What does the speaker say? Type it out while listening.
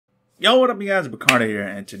Yo, what up you guys, Bacardi here,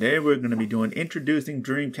 and today we're going to be doing Introducing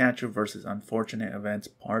Dreamcatcher vs. Unfortunate Events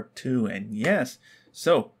Part 2, and yes,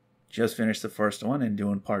 so, just finished the first one and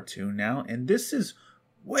doing Part 2 now, and this is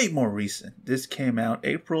way more recent. This came out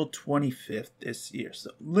April 25th this year, so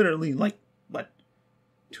literally like, what,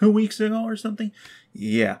 2 weeks ago or something?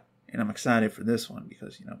 Yeah, and I'm excited for this one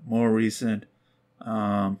because, you know, more recent.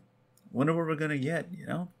 Wonder what we're going to get, you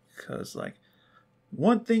know, because like,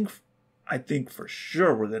 one thing I think for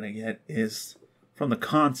sure we're gonna get is from the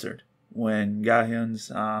concert when Gahyun's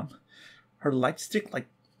her light stick like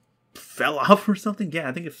fell off or something. Yeah,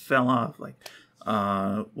 I think it fell off, like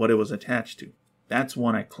what it was attached to. That's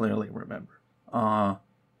one I clearly remember.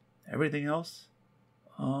 Everything else,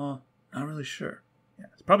 not really sure. Yeah,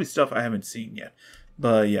 it's probably stuff I haven't seen yet.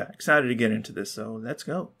 But yeah, excited to get into this, so let's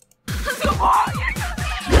go.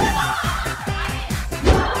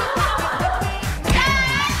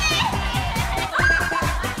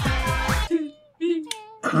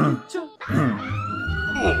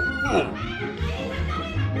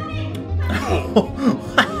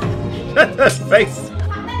 That's face.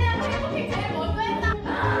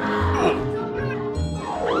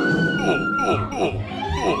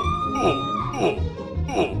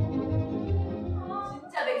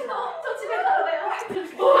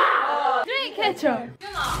 Dreamcatcher.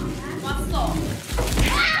 왔어.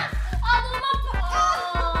 너무 아파.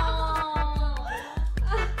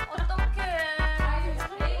 어떡해.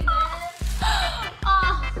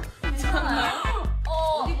 괜찮아요?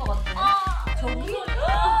 어디 먹었대? 저기?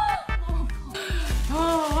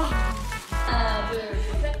 하나, 둘,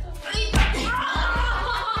 셋.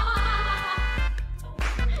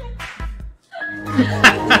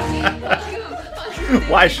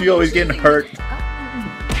 Why is she always getting hurt?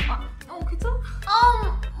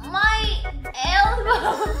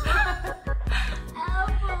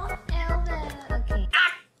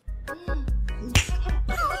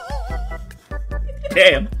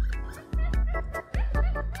 Damn.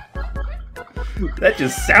 That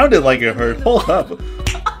just sounded like it hurt. Hold up.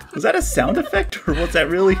 Was that a sound effect or was that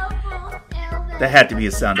really? That had to be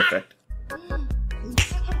a sound effect.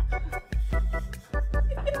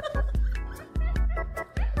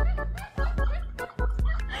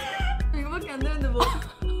 이거밖에 안 되는데 뭐.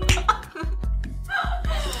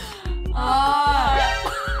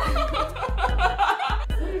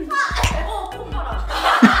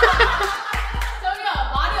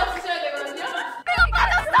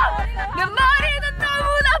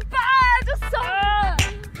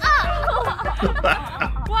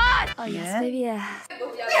 What? Oh yes, baby, yes.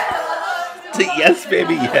 Yes,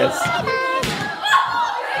 baby, yes.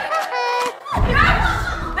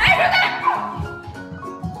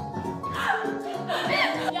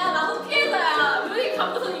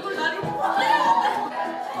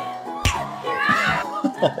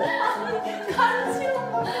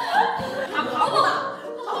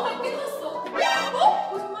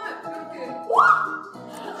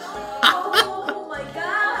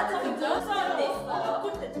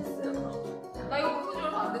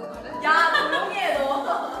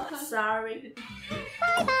 Sorry.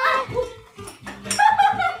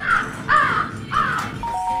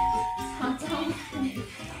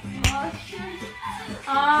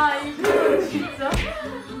 이거 진짜?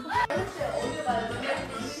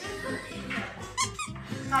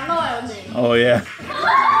 안 나와요, 언니. Oh yeah.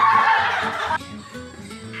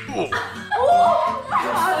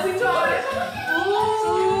 진짜?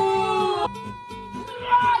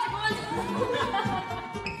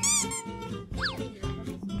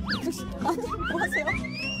 뭐 하세요?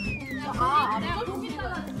 내가 여기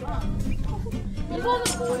있다가니까. 이거는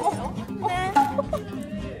뭐예요? 네.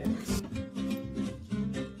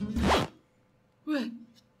 왜?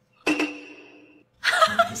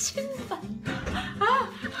 신발.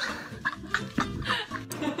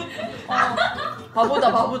 바보다.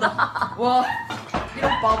 와,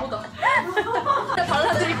 이런 바보다.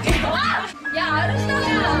 발라드릴게요. 야,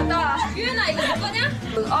 아르샤야, 나 유연아 이거 내 거냐?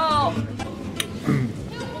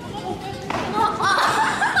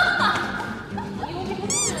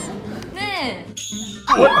 네.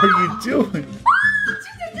 What are you doing?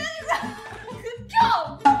 진짜 짜증나. 극혐.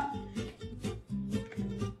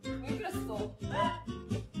 왜 그랬어?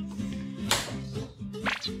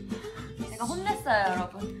 제가 혼냈어요,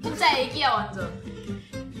 여러분. 진짜 애기야 완전.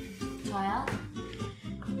 저요?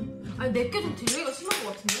 아니 내게 좀 딜레이가 심한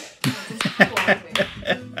것 같은데? 좀 심한 것 같아.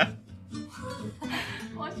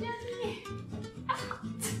 시아님.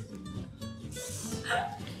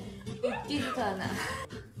 웃기지도 않아.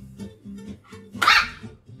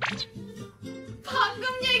 방금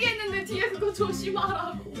얘기했는데 뒤에 그거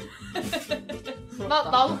조심하라고.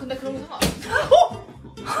 나도 근데 그런 거 상관.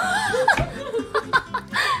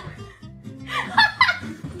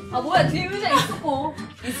 아 뭐야 뒤에 의자 있었고.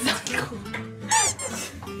 있었고.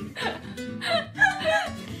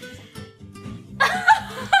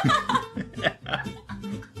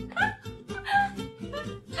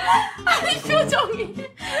 아니 표정이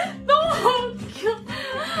너무 웃겨.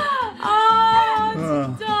 아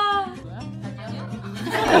진짜.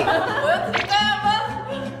 보여드릴까요 한번?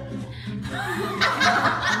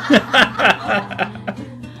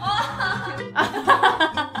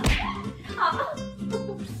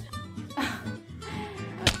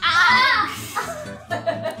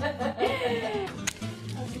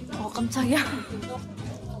 깜짝이야.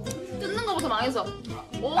 뜯는 거부터 망했어.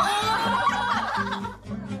 오. 야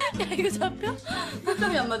이거 잡혀?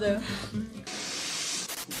 초점이 안 맞아요.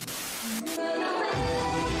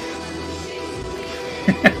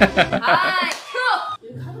 아, 큐!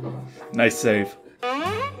 Nice save.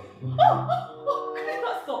 큰일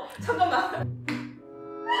났어. 잠깐만.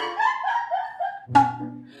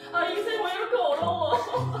 아, 인생 왜 이렇게 어려워?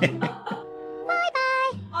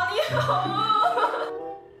 바이바이. 아니요.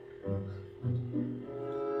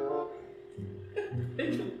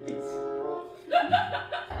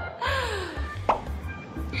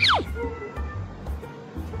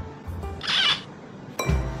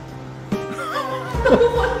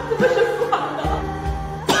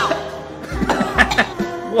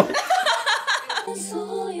 What?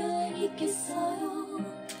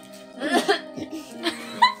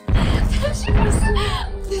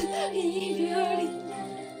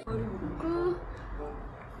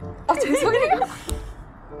 아 죄송해요.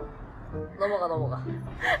 넘어가.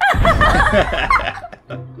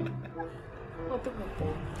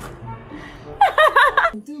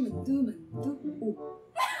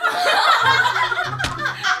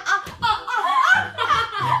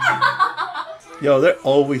 Yo, they're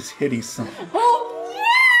always hitting something.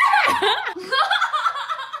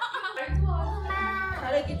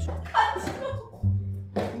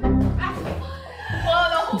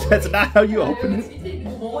 That's not how you open it.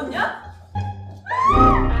 먹었냐?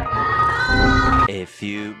 A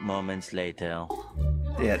few moments later.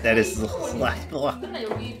 Yeah, that is. 근데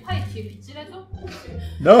여기 파이 뒤에 빗질해줘?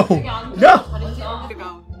 No! 여기 안 No! 잘했어.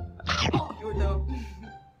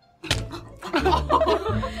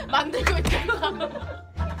 만들고 있잖아.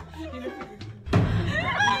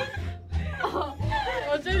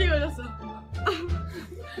 젤리 걸렸어.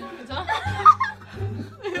 괜찮아?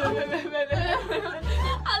 왜?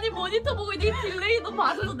 아니 모니터 보고 니 딜레이도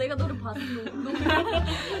봤어. 내가 너를 봤어.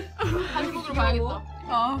 한국으로 가야겠다.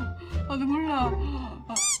 나도 몰라.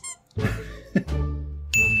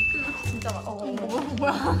 진짜 맛.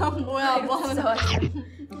 뭐야, 뭐 하는 진짜 맛있어.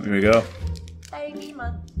 Here we go. 딸기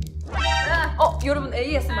맛. 여러분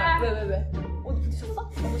ASMR. 왜? 어디 부딪혔어?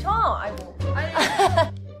 너무 셔. 아이고.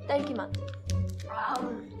 딸기 맛.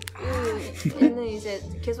 얘는 이제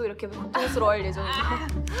계속 이렇게 고통스러워할 예정이야.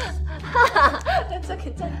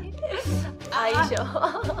 괜찮니? 아이셔.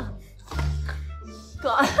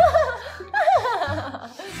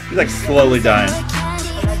 He's like slowly dying.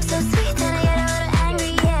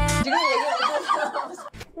 지금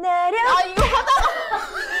내려. 이거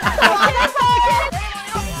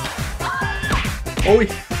Oh,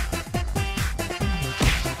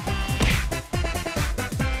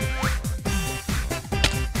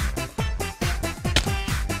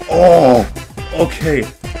 oh, okay.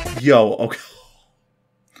 Yo, okay.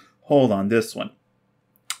 Hold on, this one.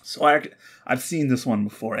 So I've seen this one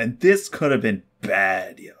before, and this could have been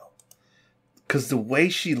bad, yo. Because the way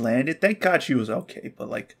she landed, thank God she was okay, but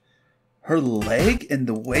like her leg and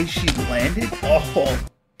the way she landed, oh,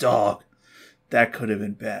 dog, that could have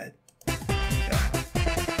been bad.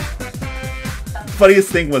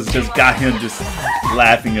 Funniest thing was just got him just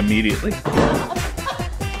laughing immediately.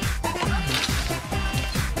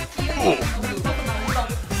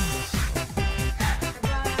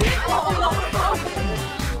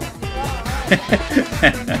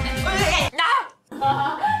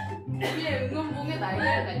 위에 응원봉에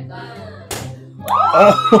날개가 있다.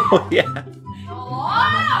 Oh yeah.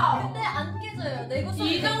 근데 안 깨져요. 내고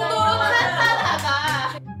이 정도로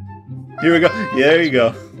탄탄하다. Here we go. Yeah, there you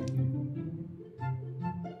go.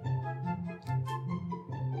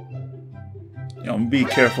 Yo, be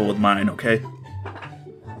careful with mine, okay?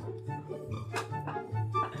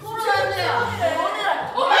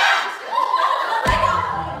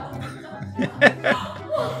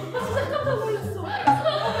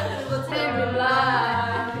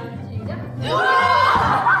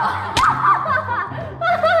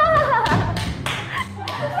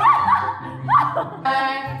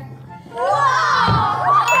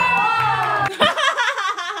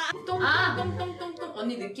 똥똥똥똥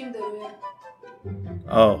언니 느낌대로 해.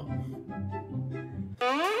 Oh.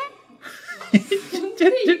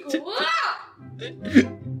 이거 우와!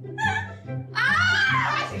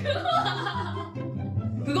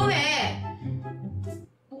 그거네.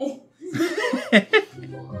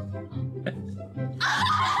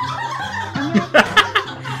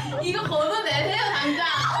 이거 걷어내세요 당장.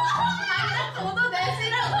 당장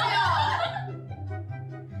걷어내시라고요.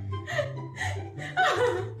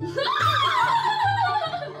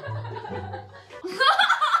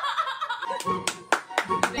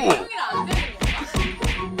 네 명이라 안 되는 건가?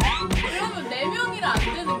 그러면 네 명이라 안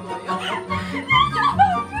되는 거예요?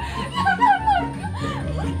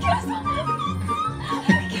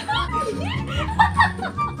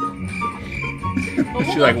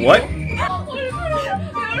 She's like, what?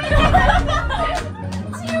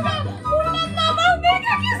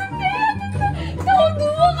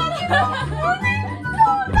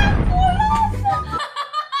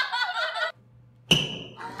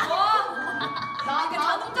 나한테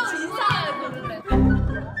자동적으로 인사해야 되는데.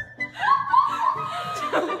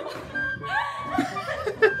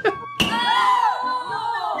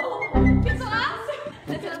 괜찮아?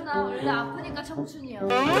 괜찮아. 원래 아프니까 청춘이야.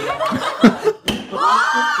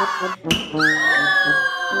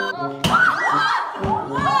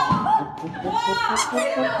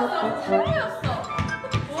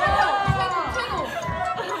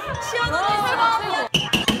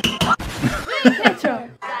 Dreamcatcher.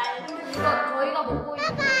 이거 저희가 먹고 있는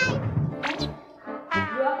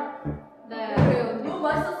뭐야? 네. 그래요. 너무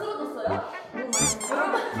맛있어 쓰러졌어요? 너무 맛있어요?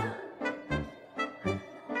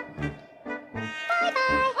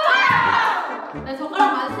 네,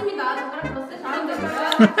 젓가락 많습니다. 젓가락 들었어요. 다음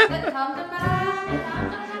젓가락. 네, 다음 젓가락. 네,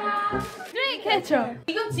 다음 젓가락. Dreamcatcher.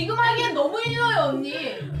 지금 하기엔 너무 일러요,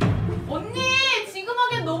 언니. 언니, 지금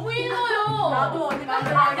하기엔 너무 일러요. 나도 언니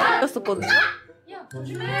마지막에. 였었거든요. 야,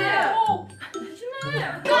 조심해. 조심해.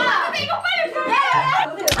 야, 근데 이거 빨리 해.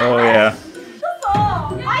 Oh yeah.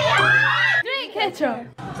 Dreamcatcher.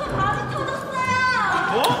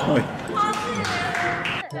 Oh,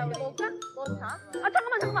 야, 우리 먹을까? 너 자. 아,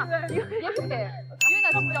 잠깐만. 예쁘게. 유인아,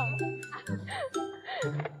 진정.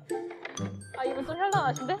 아, 이분 좀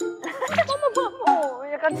현란하신데?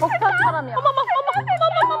 어머머. 약간 벅찬 사람이야. 어머머.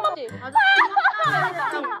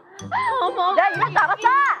 어머. 야, 이럴 줄 알았다.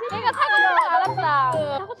 내가 사고 칠 줄 알았다.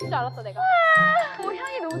 사고 칠 줄 알았어, 내가.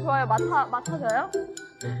 향이 너무 좋아요. 맡아줘요?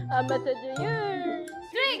 안 맡아줘요.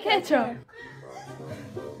 Dreamcatcher.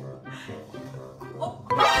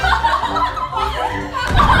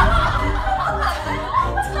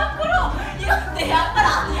 이건 내 양말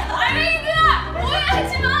아니야. 아이들아,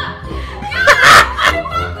 오해하지 마.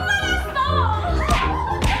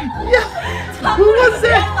 who was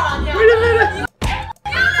that? Wait a minute.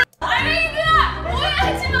 아이들아,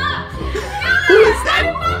 오해하지 마. Who is that?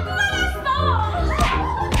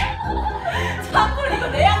 참고로 이거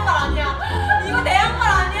내 양말 아니야. 이거 내 양말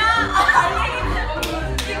아니야.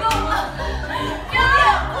 이거 야,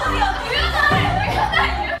 어디 어디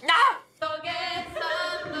나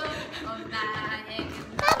속에서도 나에게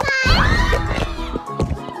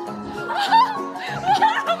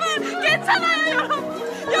여러분 괜찮아요,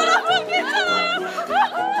 여러분 괜찮아요.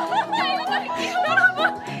 여러분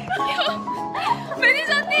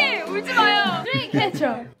매니저님 울지 마요.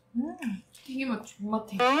 Dreamcatcher. 튀김은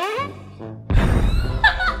존맛해.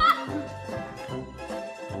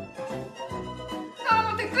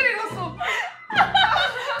 사람은 댓글 읽었어.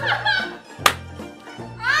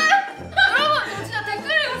 여러분 저 진짜 댓글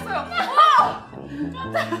읽었어요.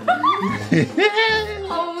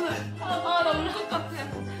 오늘 나 울 것 같아.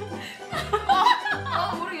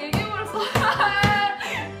 우리 얘기해버렸어.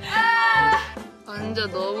 완전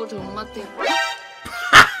너무 존맛해.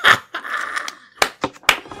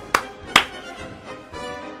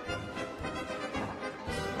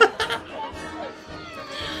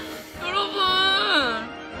 여러분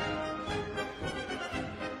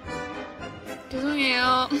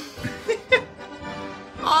죄송해요.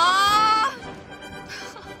 아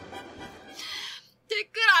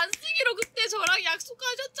댓글 안 쓰기로 그때 저랑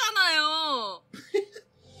약속하셨잖아요.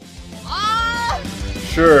 아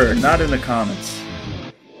Sure, not in the comments.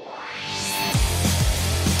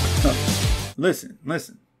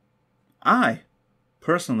 Listen. I,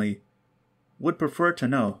 personally, would prefer to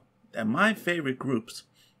know that my favorite groups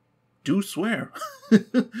do swear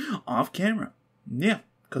off camera. Yeah,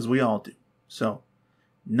 because we all do. So,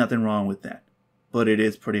 nothing wrong with that. But it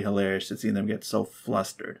is pretty hilarious to see them get so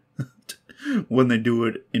flustered when they do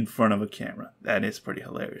it in front of a camera. That is pretty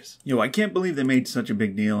hilarious. Yo, I can't believe they made such a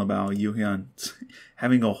big deal about Yuhyun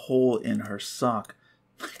having a hole in her sock.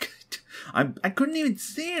 I couldn't even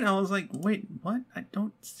see it. I was like, wait, what? I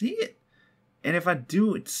don't see it. And if I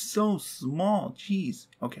do, it's so small. Jeez.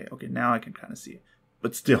 Okay, now I can kind of see it.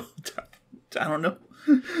 But still, I don't know.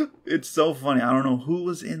 It's so funny. I don't know who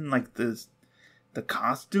was in like the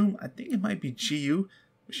costume. I think it might be Chiyu.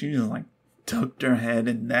 She just like tucked her head,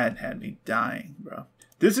 and that had me dying, bro.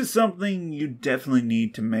 This is something you definitely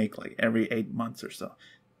need to make like every 8 months or so.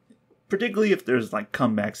 Particularly if there's like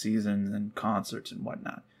comeback seasons and concerts and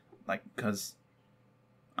whatnot. Like, because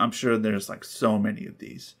I'm sure there's like so many of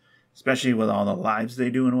these. Especially with all the lives they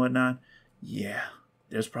do and whatnot. Yeah,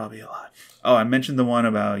 there's probably a lot. Oh, I mentioned the one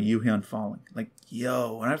about Yuhyun falling. Like,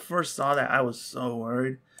 yo, when I first saw that, I was so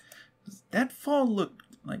worried. That fall looked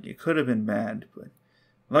like it could have been bad, but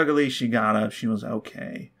luckily she got up. She was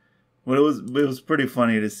okay. But it was pretty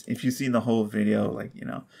funny to, if you seen the whole video, like, you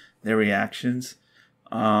know, their reactions.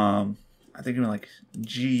 I think it was like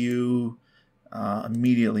GU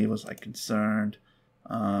immediately was like concerned.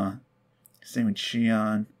 Same with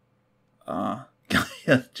Shion.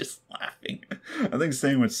 Just laughing. I think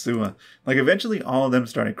same with Sua. Like eventually all of them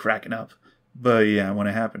started cracking up. But yeah, when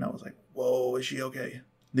it happened, I was like, whoa, is she okay?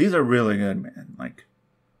 These are really good, man. Like,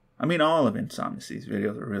 I mean, all of insomnicsy's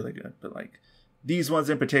videos are really good, but like these ones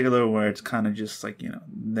in particular where it's kind of just like, you know,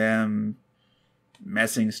 them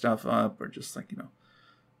messing stuff up or just like, you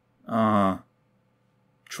know,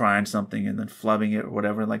 trying something and then flubbing it or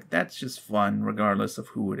whatever, like that's just fun regardless of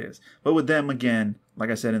who it is. But with them, again, like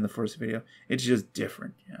I said in the first video, it's just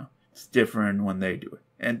different, you know. It's different when they do it.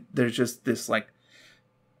 And there's just this like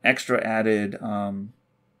extra added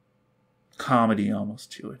comedy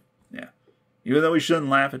almost to it. Yeah. Even though we shouldn't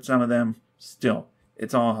laugh at some of them, still,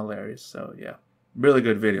 it's all hilarious. So yeah, really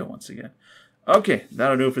good video once again. Okay,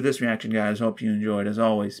 that'll do it for this reaction, guys. Hope you enjoyed. As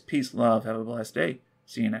always, peace, love, have a blessed day.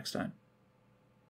 See you next time.